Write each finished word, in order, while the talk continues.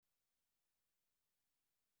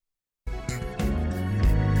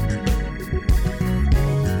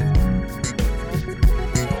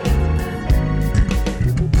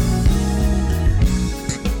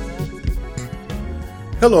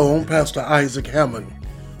Hello, I'm Pastor Isaac Hammond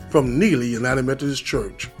from Neely United Methodist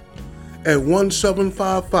Church at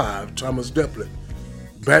 1755 Thomas Deplet,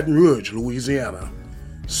 Baton Rouge, Louisiana,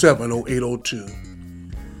 70802.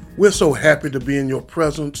 We're so happy to be in your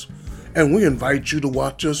presence, and we invite you to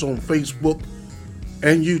watch us on Facebook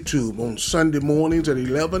and YouTube on Sunday mornings at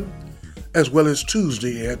 11, as well as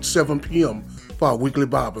Tuesday at 7 p.m. for our weekly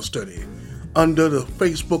Bible study under the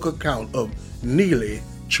Facebook account of Neely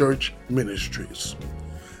Church Ministries.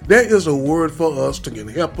 There is a word for us that can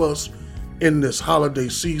help us in this holiday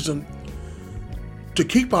season to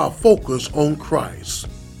keep our focus on Christ.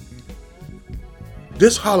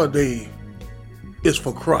 This holiday is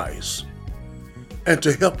for Christ and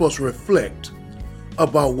to help us reflect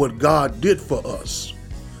about what God did for us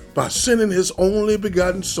by sending His only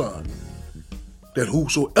begotten Son, that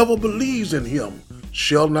whosoever believes in Him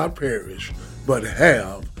shall not perish, but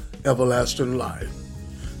have everlasting life.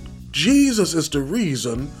 Jesus is the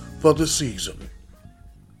reason for the season.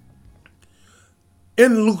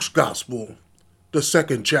 In Luke's Gospel, the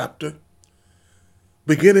second chapter,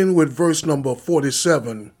 beginning with verse number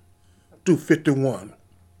 47 to 51,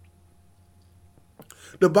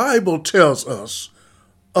 the Bible tells us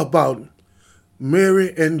about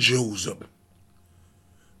Mary and Joseph.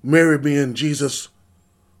 Mary being Jesus'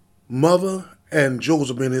 mother and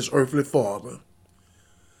Joseph being his earthly father.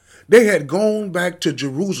 They had gone back to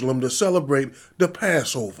Jerusalem to celebrate the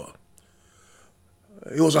Passover.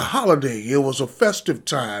 It was a holiday. It was a festive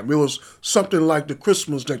time. It was something like the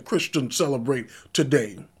Christmas that Christians celebrate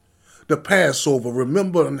today. The Passover,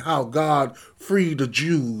 remembering how God freed the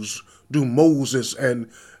Jews through Moses, and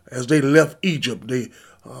as they left Egypt, they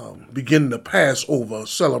began the Passover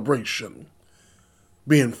celebration,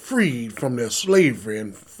 being freed from their slavery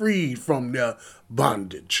and freed from their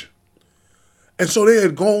bondage. And so they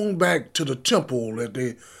had gone back to the temple that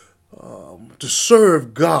to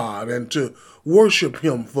serve God and to worship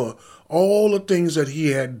Him for all the things that He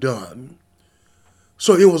had done.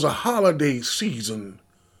 So it was a holiday season,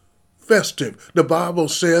 festive. The Bible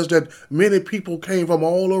says that many people came from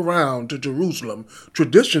all around to Jerusalem.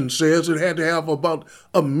 Tradition says it had to have about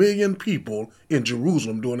 1 million people in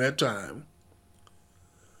Jerusalem during that time.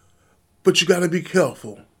 But you got to be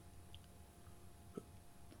careful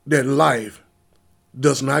that life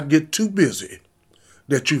does not get too busy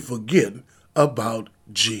that you forget about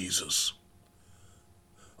Jesus.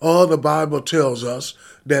 The Bible tells us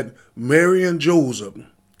that Mary and Joseph,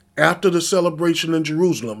 after the celebration in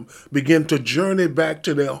Jerusalem, began to journey back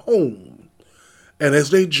to their home. And as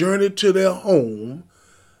they journeyed to their home,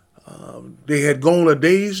 they had gone a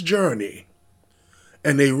day's journey,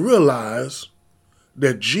 and they realized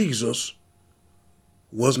that Jesus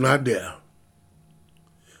was not there.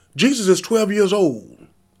 Jesus is 12 years old.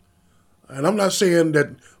 And I'm not saying that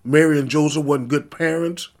Mary and Joseph weren't good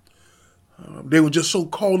parents. They were just so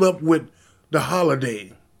caught up with the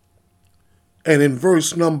holiday. And in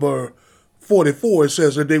verse number 44, it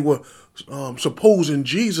says that they were supposing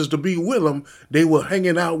Jesus to be with them. They were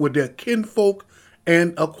hanging out with their kinfolk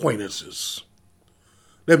and acquaintances.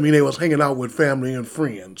 That means they was hanging out with family and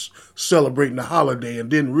friends, celebrating the holiday, and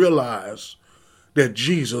didn't realize that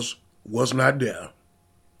Jesus was not there.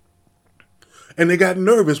 And they got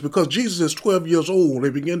nervous because Jesus is 12 years old. They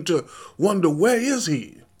begin to wonder, where is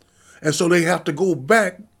He? And so they have to go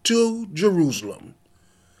back to Jerusalem.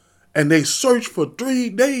 And they search for 3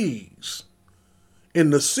 days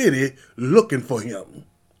in the city looking for Him.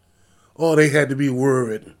 They had to be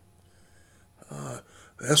worried.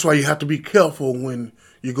 That's why you have to be careful when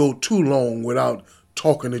you go too long without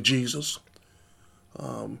talking to Jesus.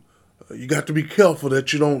 You got to be careful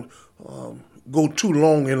that you don't go too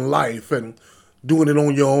long in life and doing it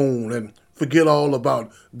on your own and forget all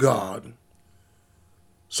about God.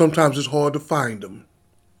 Sometimes it's hard to find Him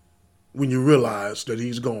when you realize that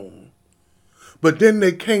He's gone. But then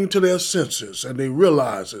they came to their senses and they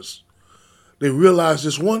realized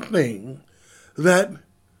this one thing, that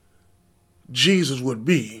Jesus would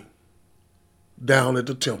be down at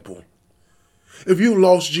the temple. If you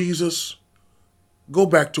lost Jesus, go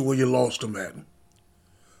back to where you lost Him at.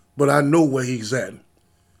 But I know where He's at.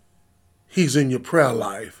 He's in your prayer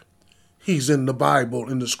life. He's in the Bible,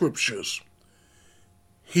 in the scriptures.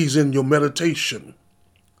 He's in your meditation.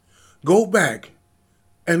 Go back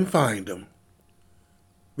and find Him,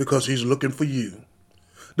 because He's looking for you.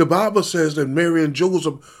 The Bible says that Mary and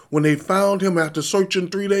Joseph, when they found Him after searching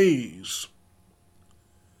 3 days,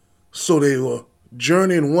 so they were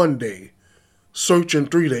journeying one day, searching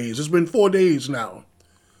 3 days. It's been 4 days now.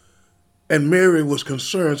 And Mary was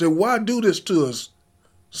concerned, said, why do this to us,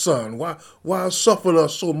 Son? Why suffer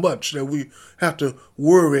us so much that we have to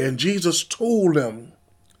worry? And Jesus told them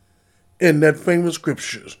in that famous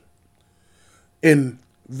scriptures in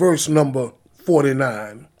verse number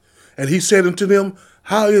 49. And he said unto them,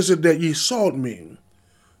 how is it that ye sought me?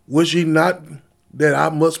 Was ye not that I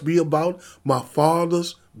must be about my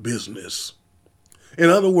Father's business? In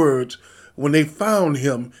other words, when they found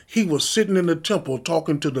him, he was sitting in the temple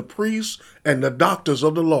talking to the priests and the doctors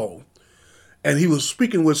of the law. And he was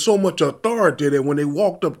speaking with so much authority that when they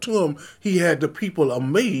walked up to him, he had the people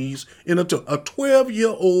amazed in a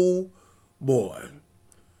 12-year-old boy.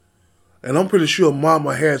 And I'm pretty sure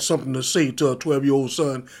mama had something to say to a 12-year-old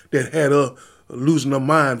son that had her losing her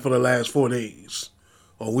mind for the last 4 days.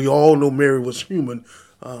 We all know Mary was human.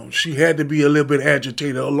 She had to be a little bit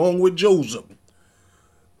agitated along with Joseph.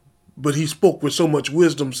 But he spoke with so much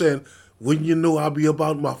wisdom saying, wouldn't you know I'll be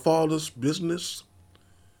about my Father's business?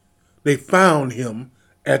 They found him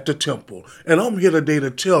at the temple. And I'm here today to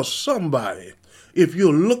tell somebody, if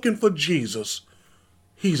you're looking for Jesus,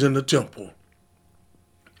 he's in the temple.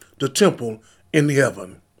 The temple in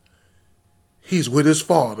heaven. He's with his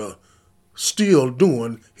Father, still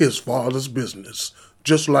doing his Father's business,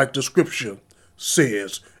 just like the scripture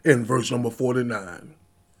says in verse number 49.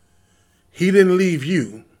 He didn't leave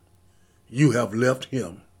you. You have left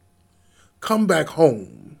him. Come back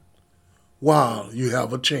home while you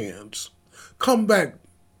have a chance. Come back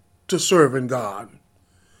to serving God.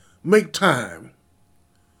 Make time.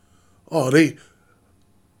 They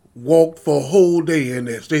walked for a whole day in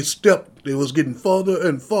this. They was getting further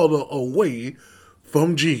and further away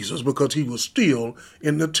from Jesus because he was still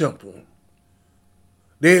in the temple.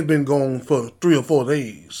 They had been gone for 3 or 4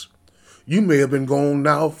 days. You may have been gone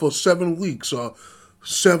now for 7 weeks or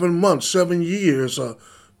 7 months, 7 years, or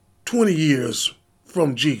 20 years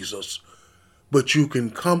from Jesus. But you can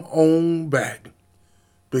come on back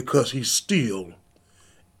because he's still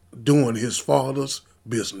doing his Father's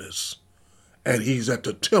business. And he's at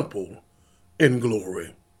the temple in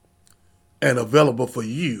glory and available for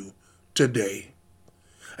you today.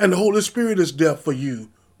 And the Holy Spirit is there for you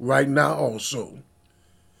right now also.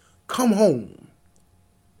 Come home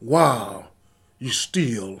while you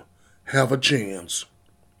still have a chance.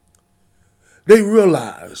 They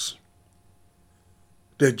realized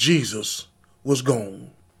that Jesus was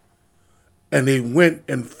gone. And they went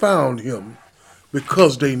and found him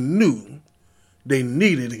because they knew they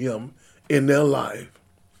needed him in their life.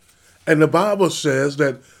 And the Bible says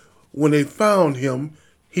that when they found him,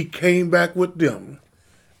 he came back with them.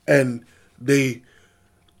 And they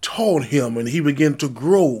taught him, and he began to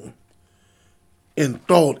grow in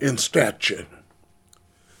thought and stature.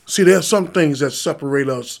 See, there are some things that separate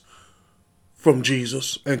us from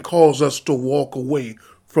Jesus and cause us to walk away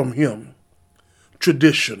from him.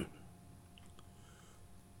 Tradition.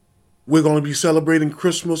 We're going to be celebrating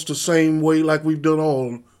Christmas the same way like we've done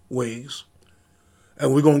always.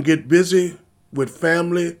 And we're going to get busy with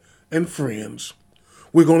family and friends.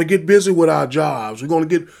 We're going to get busy with our jobs. We're going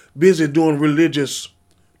to get busy doing religious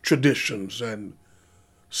traditions and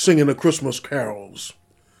singing the Christmas carols.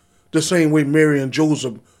 The same way Mary and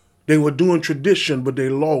Joseph, they were doing tradition, but they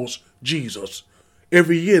lost Jesus.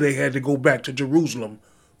 Every year they had to go back to Jerusalem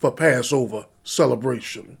for Passover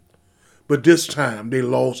celebration. But this time they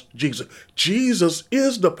lost Jesus. Jesus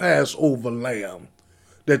is the Passover lamb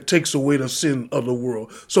that takes away the sin of the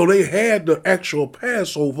world. So they had the actual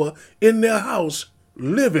Passover in their house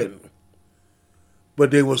living.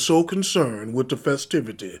 But they were so concerned with the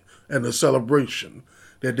festivity and the celebration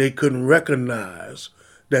that they couldn't recognize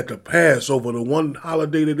that the Passover, the one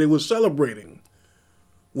holiday that they were celebrating,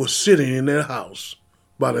 was sitting in their house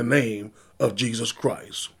by the name of Jesus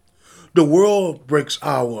Christ. The world breaks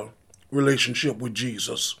our relationship with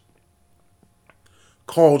Jesus,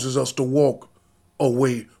 causes us to walk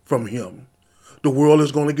away from him. The world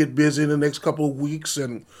is going to get busy in the next couple of weeks,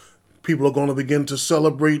 and people are going to begin to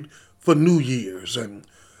celebrate for New Year's and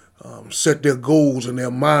set their goals in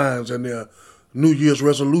their minds and their New Year's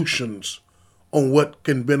resolutions on what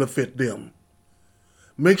can benefit them.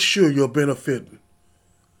 Make sure your benefit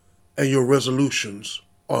and your resolutions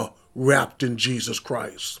are wrapped in Jesus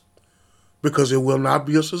Christ, because it will not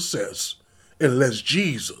be a success unless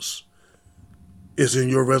Jesus is in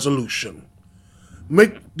your resolution.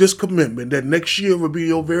 Make this commitment that next year will be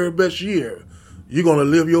your very best year. You're going to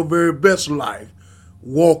live your very best life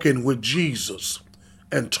walking with Jesus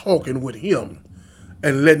and talking with him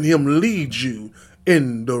and letting him lead you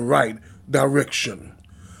in the right direction.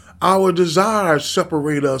 Our desires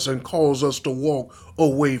separate us and cause us to walk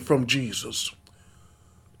away from Jesus.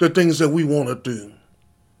 The things that we want to do,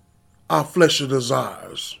 our fleshly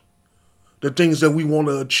desires, the things that we want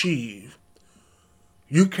to achieve.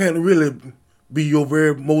 You can't really be your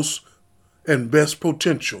very most and best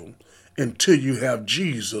potential until you have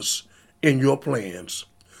Jesus in your plans.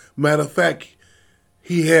 Matter of fact,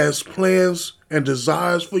 he has plans and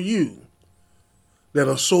desires for you that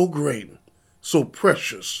are so great, so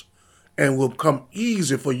precious, and will come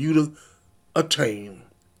easy for you to attain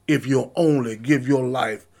if you'll only give your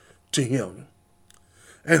life to him.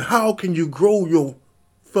 And how can you grow your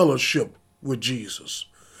fellowship with Jesus?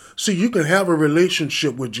 See, you can have a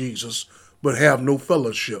relationship with Jesus, but have no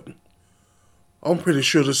fellowship. I'm pretty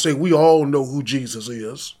sure to say we all know who Jesus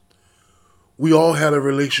is. We all had a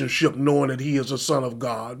relationship knowing that he is the Son of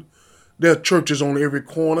God. There are churches on every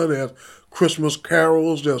corner. There's Christmas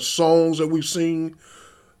carols. There's songs that we sing.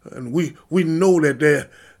 And we know that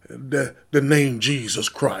the name Jesus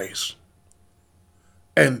Christ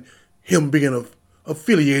and him being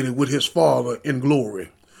affiliated with his Father in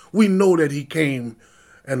glory. We know that he came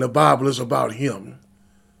and the Bible is about him.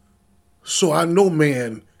 So I know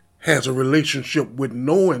man has a relationship with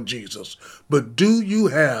knowing Jesus, but do you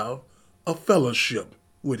have a fellowship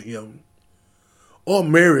with him? Or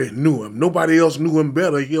Mary knew him. Nobody else knew him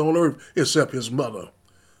better here on earth except his mother.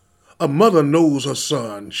 A mother knows her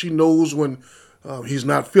son. She knows when he's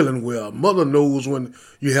not feeling well. A mother knows when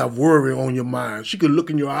you have worry on your mind. She can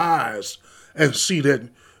look in your eyes and see that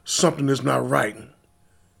something is not right.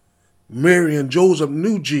 Mary and Joseph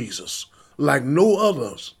knew Jesus like no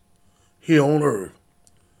others here on earth.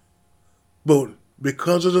 But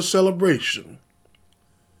because of the celebration,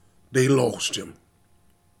 they lost him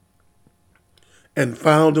and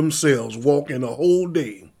found themselves walking a whole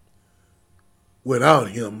day without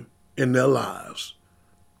him in their lives.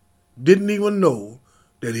 Didn't even know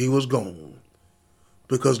that he was gone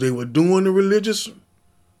because they were doing the religious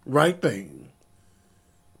right thing.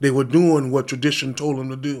 They were doing what tradition told them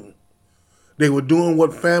to do. They were doing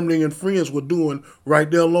what family and friends were doing right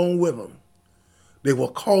there along with them. They were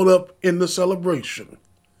caught up in the celebration,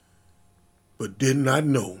 but did not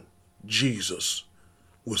know Jesus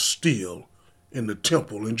was still in the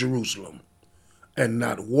temple in Jerusalem and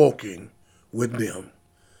not walking with them.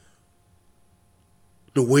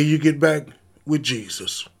 The way you get back with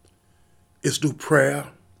Jesus is through prayer,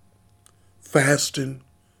 fasting,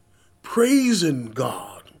 praising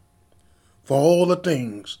God for all the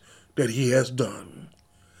things that he has done,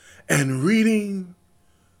 and reading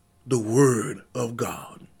the Word of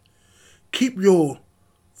God. Keep your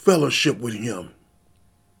fellowship with him,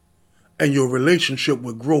 and your relationship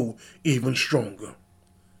will grow even stronger.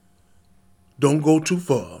 Don't go too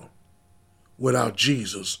far without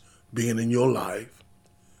Jesus being in your life.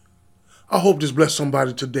 I hope this blessed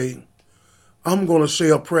somebody today. I'm going to say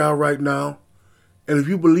a prayer right now, and if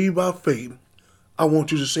you believe by faith, I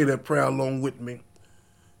want you to say that prayer along with me.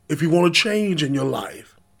 If you want to change in your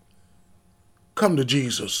life, come to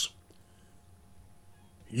Jesus.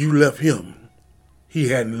 You left him. He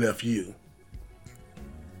hadn't left you.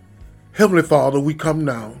 Heavenly Father, we come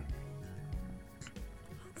now.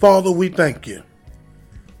 Father, we thank you.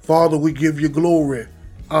 Father, we give you glory,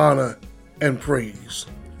 honor, and praise.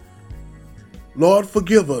 Lord,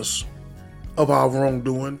 forgive us of our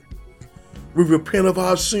wrongdoing. We repent of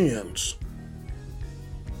our sins,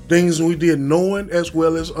 things we did knowing as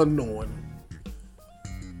well as unknowing.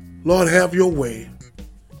 Lord, have your way.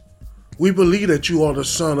 We believe that you are the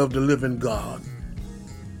Son of the living God,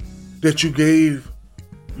 that you gave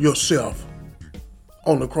yourself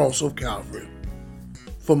on the cross of Calvary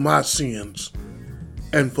for my sins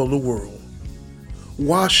and for the world.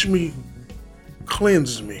 Wash me,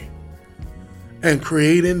 cleanse me, and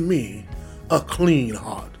create in me a clean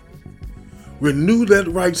heart. Renew that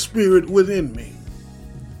right spirit within me,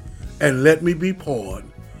 and let me be part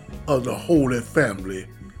of the Holy Family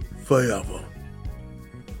forever.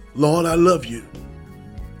 Lord, I love you.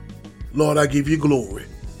 Lord, I give you glory.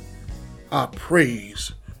 I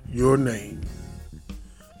praise your name.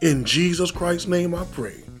 In Jesus Christ's name I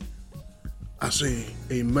pray. I say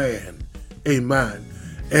amen, amen,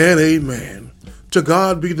 and amen. To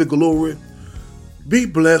God be the glory. Be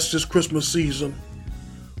blessed this Christmas season.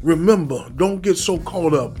 Remember, don't get so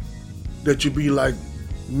caught up that you be like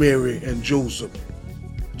Mary and Joseph,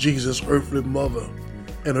 Jesus' earthly mother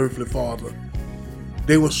and earthly father.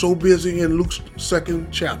 They were so busy in Luke's 2nd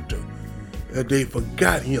chapter that they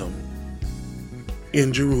forgot him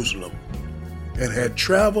in Jerusalem and had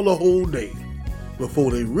traveled a whole day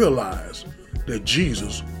before they realized that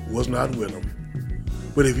Jesus was not with them.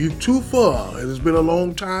 But if you're too far, and it's been a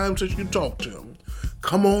long time since you talked to him,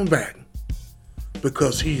 come on back,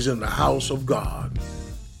 because he's in the house of God,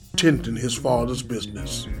 tending his Father's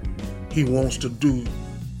business. He wants to do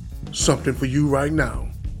something for you right now.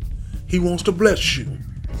 He wants to bless you.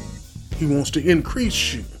 He wants to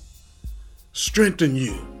increase you, strengthen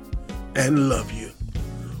you, and love you.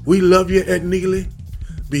 We love you at Neely.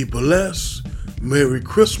 Be blessed. Merry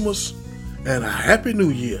Christmas and a Happy New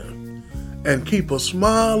Year. And keep a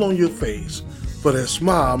smile on your face, for that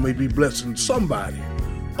smile may be blessing somebody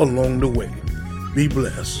along the way. Be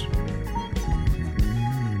blessed.